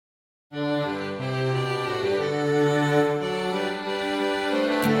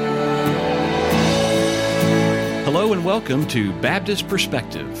welcome to Baptist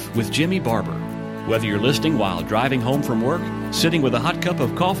Perspective with Jimmy Barber. Whether you're listening while driving home from work, sitting with a hot cup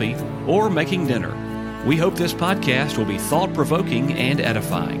of coffee, or making dinner, we hope this podcast will be thought-provoking and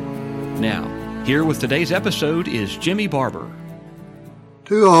edifying. Now, here with today's episode is Jimmy Barber.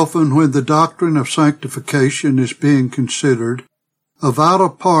 Too often when the doctrine of sanctification is being considered, a vital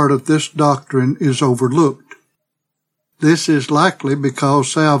part of this doctrine is overlooked. This is likely because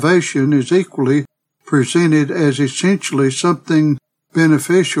salvation is equally presented as essentially something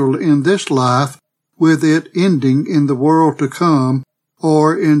beneficial in this life, with it ending in the world to come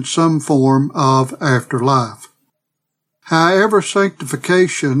or in some form of afterlife. However,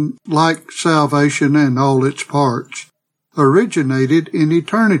 sanctification, like salvation and all its parts, originated in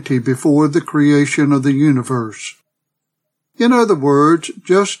eternity before the creation of the universe. In other words,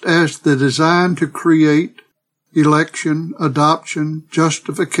 just as the design to create, election, adoption,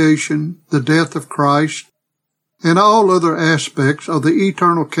 justification, the death of Christ, and all other aspects of the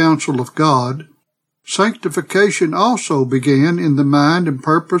eternal counsel of God, sanctification also began in the mind and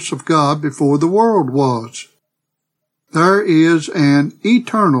purpose of God before the world was. There is an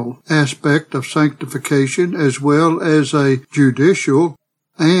eternal aspect of sanctification as well as a judicial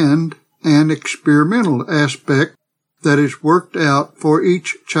and an experimental aspect that is worked out for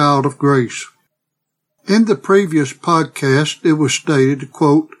each child of grace. In the previous podcast, it was stated,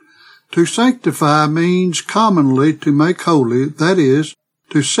 quote, "To sanctify means commonly to make holy, that is,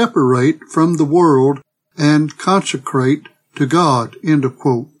 to separate from the world and consecrate to God," end of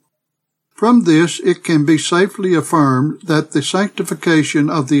quote. From this, it can be safely affirmed that the sanctification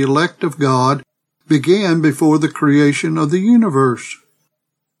of the elect of God began before the creation of the universe.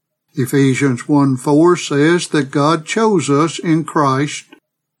 Ephesians 1:4 says that God chose us in Christ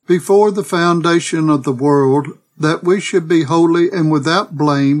before the foundation of the world, that we should be holy and without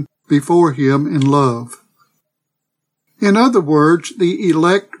blame before Him in love. In other words, the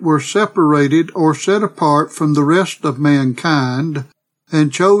elect were separated or set apart from the rest of mankind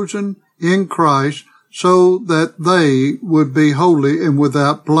and chosen in Christ so that they would be holy and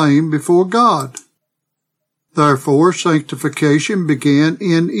without blame before God. Therefore, sanctification began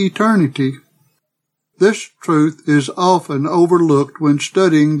in eternity. This truth is often overlooked when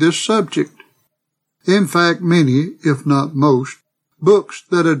studying this subject. In fact, many, if not most, books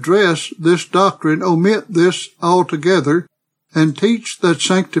that address this doctrine omit this altogether and teach that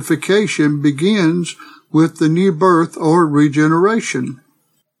sanctification begins with the new birth or regeneration.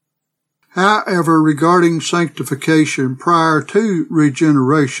 However, regarding sanctification prior to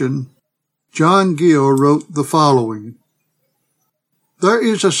regeneration, John Gill wrote the following: "There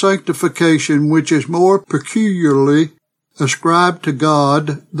is a sanctification which is more peculiarly ascribed to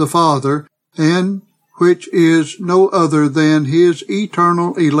God the Father, and which is no other than His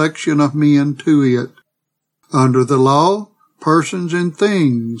eternal election of men to it. Under the law, persons and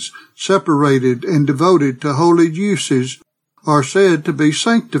things separated and devoted to holy uses are said to be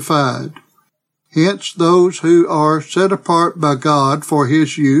sanctified. Hence those who are set apart by God for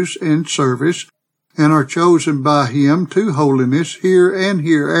His use and service and are chosen by Him to holiness here and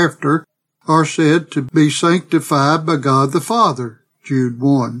hereafter are said to be sanctified by God the Father." Jude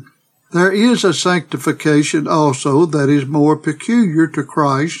 1. There is a sanctification also that is more peculiar to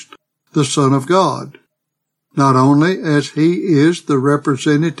Christ, the Son of God, not only as He is the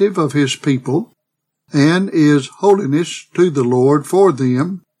representative of His people, and is holiness to the Lord for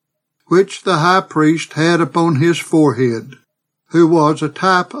them, which the high priest had upon his forehead, who was a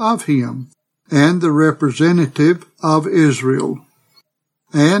type of Him, and the representative of Israel.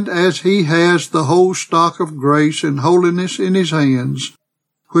 And as He has the whole stock of grace and holiness in His hands,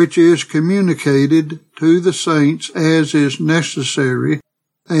 which is communicated to the saints as is necessary,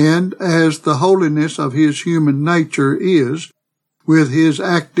 and as the holiness of His human nature is, with His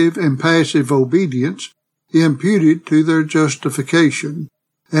active and passive obedience, imputed to their justification,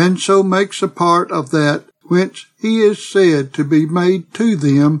 and so makes a part of that whence He is said to be made to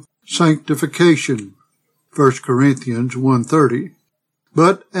them sanctification. 1 Corinthians 1:30.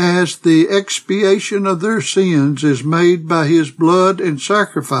 But as the expiation of their sins is made by His blood and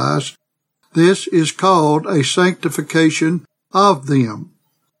sacrifice, this is called a sanctification of them.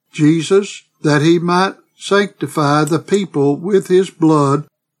 Jesus, that He might sanctify the people with His blood,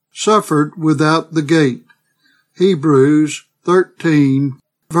 suffered without the gate. Hebrews 13,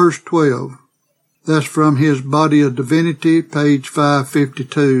 verse 12. That's from his Body of Divinity, page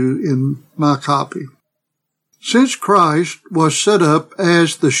 552 in my copy. Since Christ was set up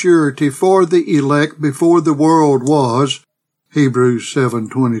as the surety for the elect before the world was, Hebrews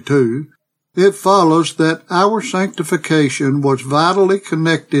 7:22, it follows that our sanctification was vitally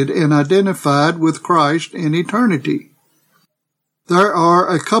connected and identified with Christ in eternity. There are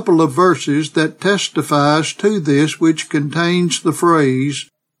a couple of verses that testifies to this, which contains the phrase,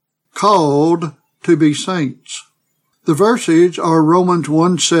 called to be saints. The verses are Romans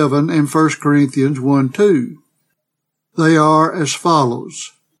 1:7 and 1 Corinthians 1:2. They are as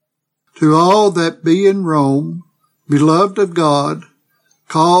follows. To all that be in Rome, beloved of God,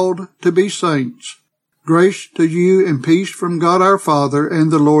 called to be saints, grace to you and peace from God our Father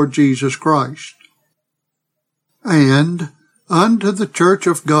and the Lord Jesus Christ. And unto the church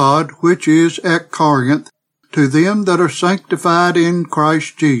of God which is at Corinth, to them that are sanctified in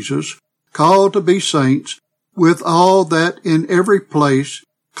Christ Jesus, called to be saints, with all that in every place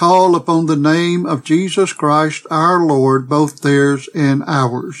call upon the name of Jesus Christ our Lord, both theirs and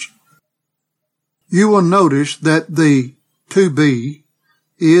ours. You will notice that the to be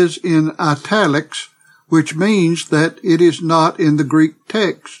is in italics, which means that it is not in the Greek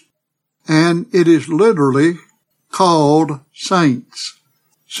text, and it is literally called saints.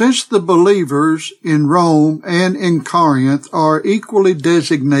 Since the believers in Rome and in Corinth are equally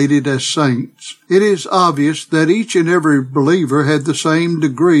designated as saints, it is obvious that each and every believer had the same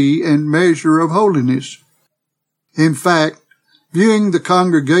degree and measure of holiness. In fact, viewing the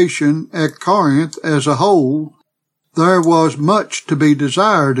congregation at Corinth as a whole, there was much to be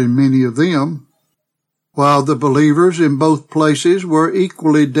desired in many of them. While the believers in both places were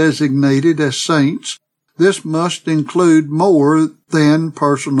equally designated as saints, this must include more than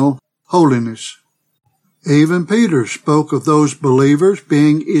personal holiness. Even Peter spoke of those believers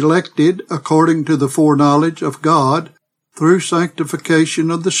being elected according to the foreknowledge of God through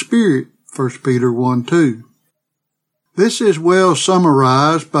sanctification of the Spirit, 1 Peter 1:2. This is well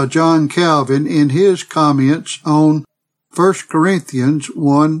summarized by John Calvin in his comments on 1 Corinthians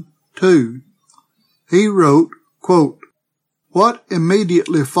 1:2. He wrote, quote, "What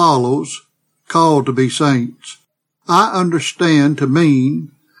immediately follows, called to be saints, I understand to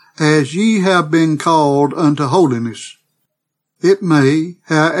mean, as ye have been called unto holiness. It may,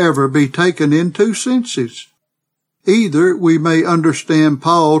 however, be taken in two senses. Either we may understand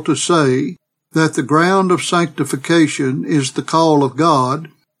Paul to say that the ground of sanctification is the call of God,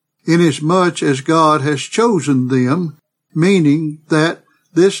 inasmuch as God has chosen them, meaning that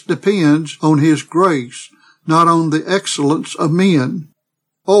this depends on his grace, not on the excellence of men.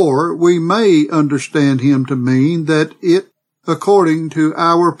 Or we may understand him to mean that it, according to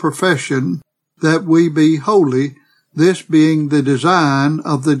our profession, that we be holy, this being the design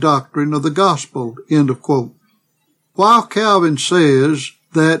of the doctrine of the gospel." End of quote. While Calvin says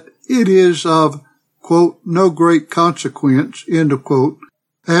that it is of, quote, "no great consequence," end of quote,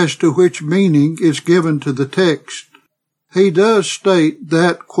 as to which meaning is given to the text, he does state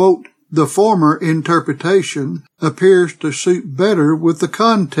that, quote, "the former interpretation appears to suit better with the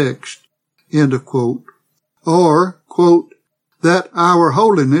context," end of quote, or, quote, "that our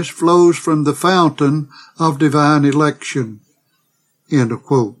holiness flows from the fountain of divine election," end of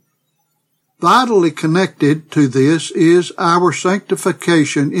quote. Vitally connected to this is our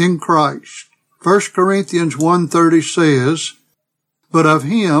sanctification in Christ. 1 Corinthians 1:30 says, "But of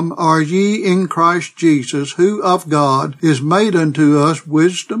him are ye in Christ Jesus, who of God is made unto us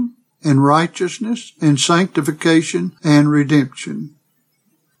wisdom, and righteousness, and sanctification, and redemption."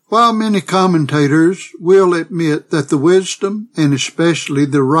 While many commentators will admit that the wisdom, and especially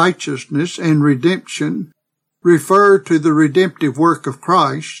the righteousness and redemption, refer to the redemptive work of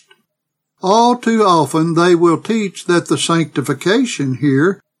Christ, all too often they will teach that the sanctification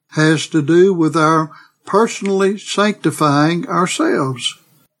here has to do with our personally sanctifying ourselves.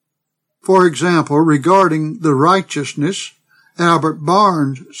 For example, regarding the righteousness, Albert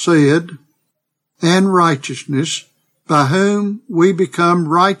Barnes said, "And righteousness, by whom we become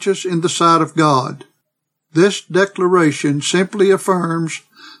righteous in the sight of God." This declaration simply affirms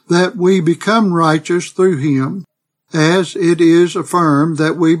that we become righteous through him, as it is affirmed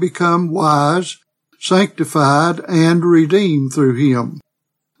that we become wise, sanctified, and redeemed through him.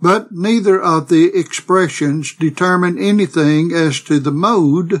 But neither of the expressions determine anything as to the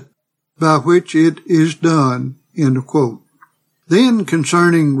mode by which it is done, end of quote. Then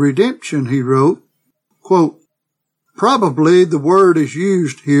concerning redemption, he wrote, quote, "Probably the word is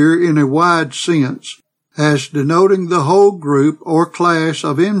used here in a wide sense, as denoting the whole group or class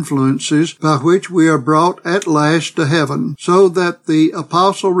of influences by which we are brought at last to heaven, so that the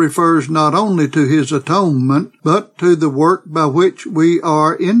apostle refers not only to his atonement, but to the work by which we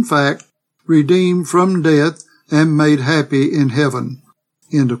are, in fact, redeemed from death and made happy in heaven."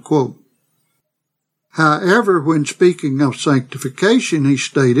 End of quote. However, when speaking of sanctification, he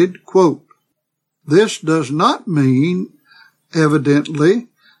stated, quote, "This does not mean, evidently,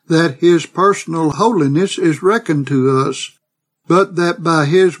 that his personal holiness is reckoned to us, but that by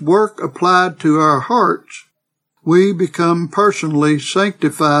his work applied to our hearts, we become personally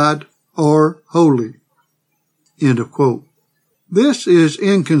sanctified or holy. End of quote. This is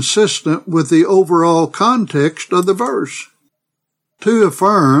inconsistent with the overall context of the verse. To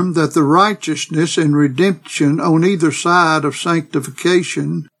affirm that the righteousness and redemption on either side of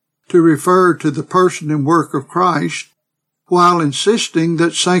sanctification to refer to the person and work of Christ, while insisting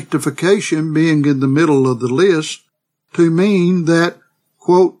that sanctification being in the middle of the list, to mean that,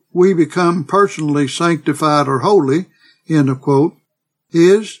 quote, we become personally sanctified or holy, end of quote,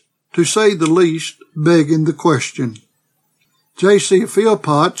 is, to say the least, begging the question. J.C.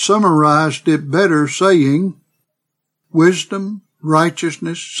 Philpott summarized it better, saying, wisdom,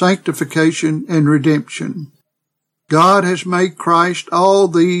 righteousness, sanctification, and redemption. God has made Christ all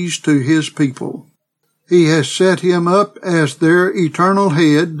these to his people. He has set him up as their eternal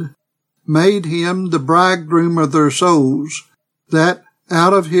head, made him the bridegroom of their souls, that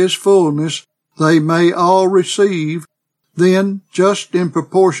out of his fullness they may all receive, then just in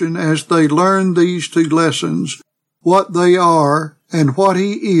proportion as they learn these two lessons, what they are and what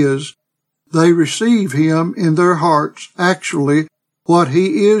he is, they receive him in their hearts, actually what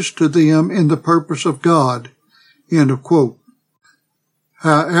he is to them in the purpose of God. End of quote.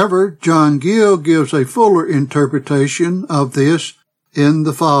 However, John Gill gives a fuller interpretation of this in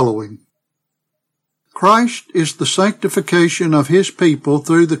the following. Christ is the sanctification of his people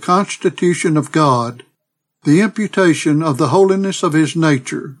through the constitution of God, the imputation of the holiness of his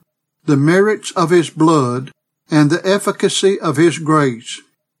nature, the merits of his blood, and the efficacy of his grace.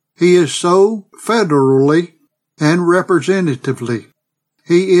 He is so federally and representatively.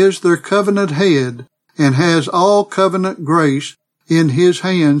 He is their covenant head and has all covenant grace in his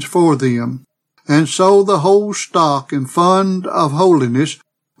hands for them, and so the whole stock and fund of holiness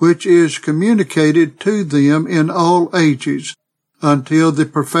which is communicated to them in all ages, until the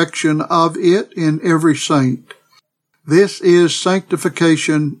perfection of it in every saint. This is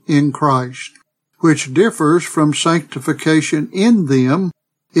sanctification in Christ, which differs from sanctification in them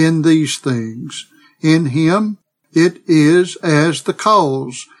in these things. In him it is as the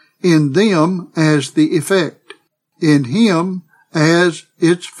cause, in them as the effect, in him as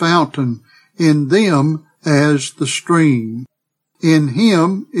its fountain, in them as the stream. In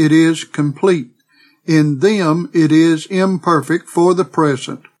him it is complete, in them it is imperfect for the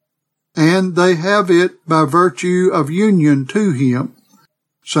present, and they have it by virtue of union to him.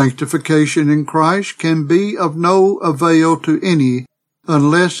 Sanctification in Christ can be of no avail to any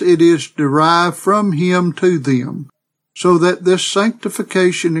unless it is derived from him to them, so that this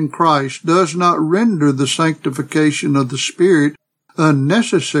sanctification in Christ does not render the sanctification of the Spirit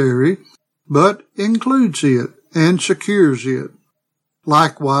unnecessary, but includes it and secures it.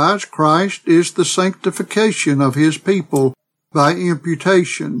 Likewise, Christ is the sanctification of his people by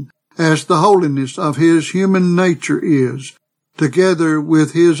imputation, as the holiness of his human nature is, together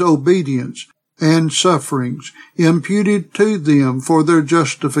with his obedience and sufferings imputed to them for their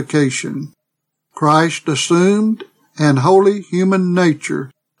justification. Christ assumed an holy human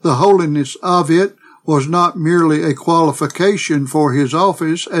nature. The holiness of it was not merely a qualification for his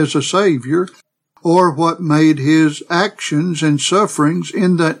office as a Savior, or what made his actions and sufferings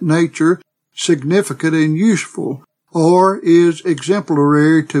in that nature significant and useful, or is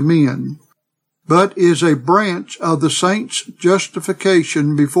exemplary to men, but is a branch of the saint's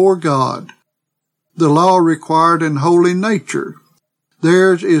justification before God. The law required an holy nature.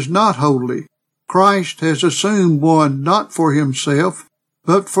 Theirs is not holy. Christ has assumed one not for himself,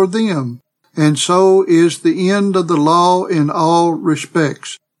 but for them, and so is the end of the law in all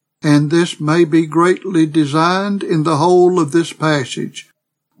respects. And this may be greatly designed in the whole of this passage.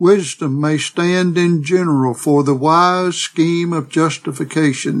 Wisdom may stand in general for the wise scheme of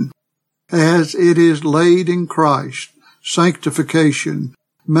justification, as it is laid in Christ. Sanctification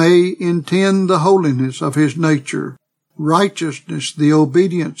may intend the holiness of his nature, righteousness the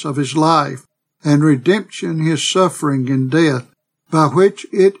obedience of his life, and redemption his suffering and death, by which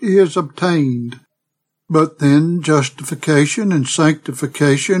it is obtained. But then justification and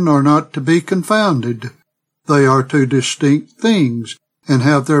sanctification are not to be confounded. They are two distinct things, and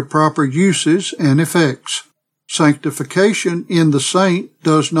have their proper uses and effects. Sanctification in the saint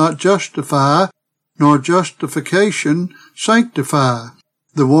does not justify, nor justification sanctify.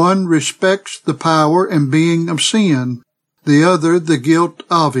 The one respects the power and being of sin, the other the guilt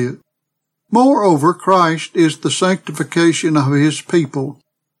of it. Moreover, Christ is the sanctification of his people,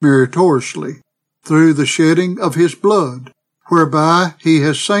 meritoriously, through the shedding of his blood, whereby he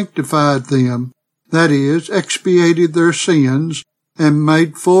has sanctified them, that is, expiated their sins, and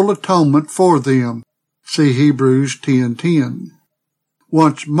made full atonement for them. See Hebrews 10:10.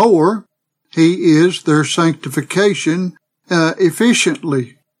 Once more, He is their sanctification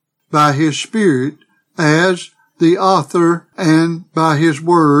efficiently by His Spirit as the author and by His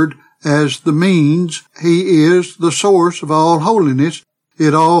Word as the means. He is the source of all holiness.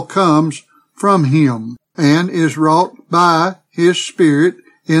 It all comes from Him and is wrought by His Spirit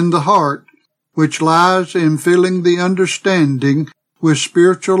in the heart, which lies in filling the understanding with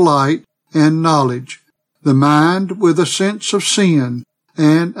spiritual light and knowledge, the mind with a sense of sin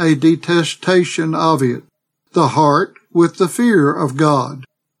and a detestation of it, the heart with the fear of God,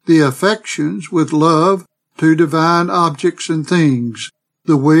 the affections with love to divine objects and things,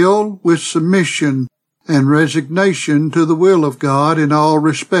 the will with submission and resignation to the will of God in all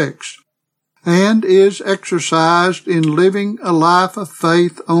respects, and is exercised in living a life of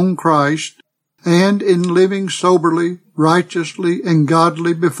faith on Christ and in living soberly, righteously, and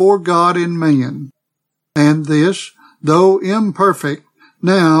godly before God and man. And this, though imperfect,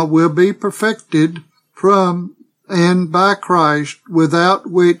 now will be perfected from and by Christ,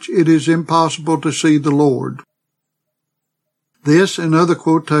 without which it is impossible to see the Lord. This and other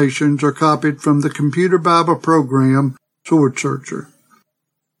quotations are copied from the Computer Bible Program Sword Searcher.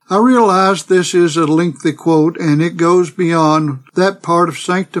 I realize this is a lengthy quote, and it goes beyond that part of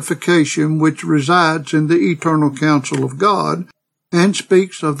sanctification which resides in the eternal counsel of God, and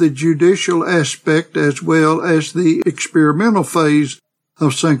speaks of the judicial aspect as well as the experimental phase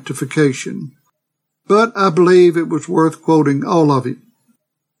of sanctification. But I believe it was worth quoting all of it.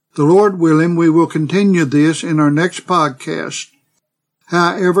 The Lord willing, we will continue this in our next podcast.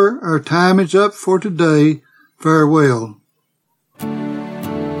 However, our time is up for today. Farewell.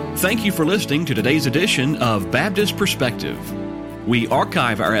 Thank you for listening to today's edition of Baptist Perspective. We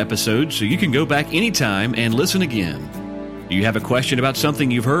archive our episodes so you can go back anytime and listen again. Do you have a question about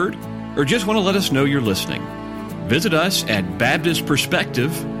something you've heard, or just want to let us know you're listening? Visit us at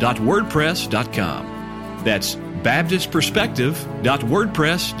baptistperspective.wordpress.com. That's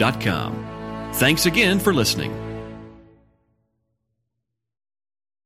baptistperspective.wordpress.com. Thanks again for listening.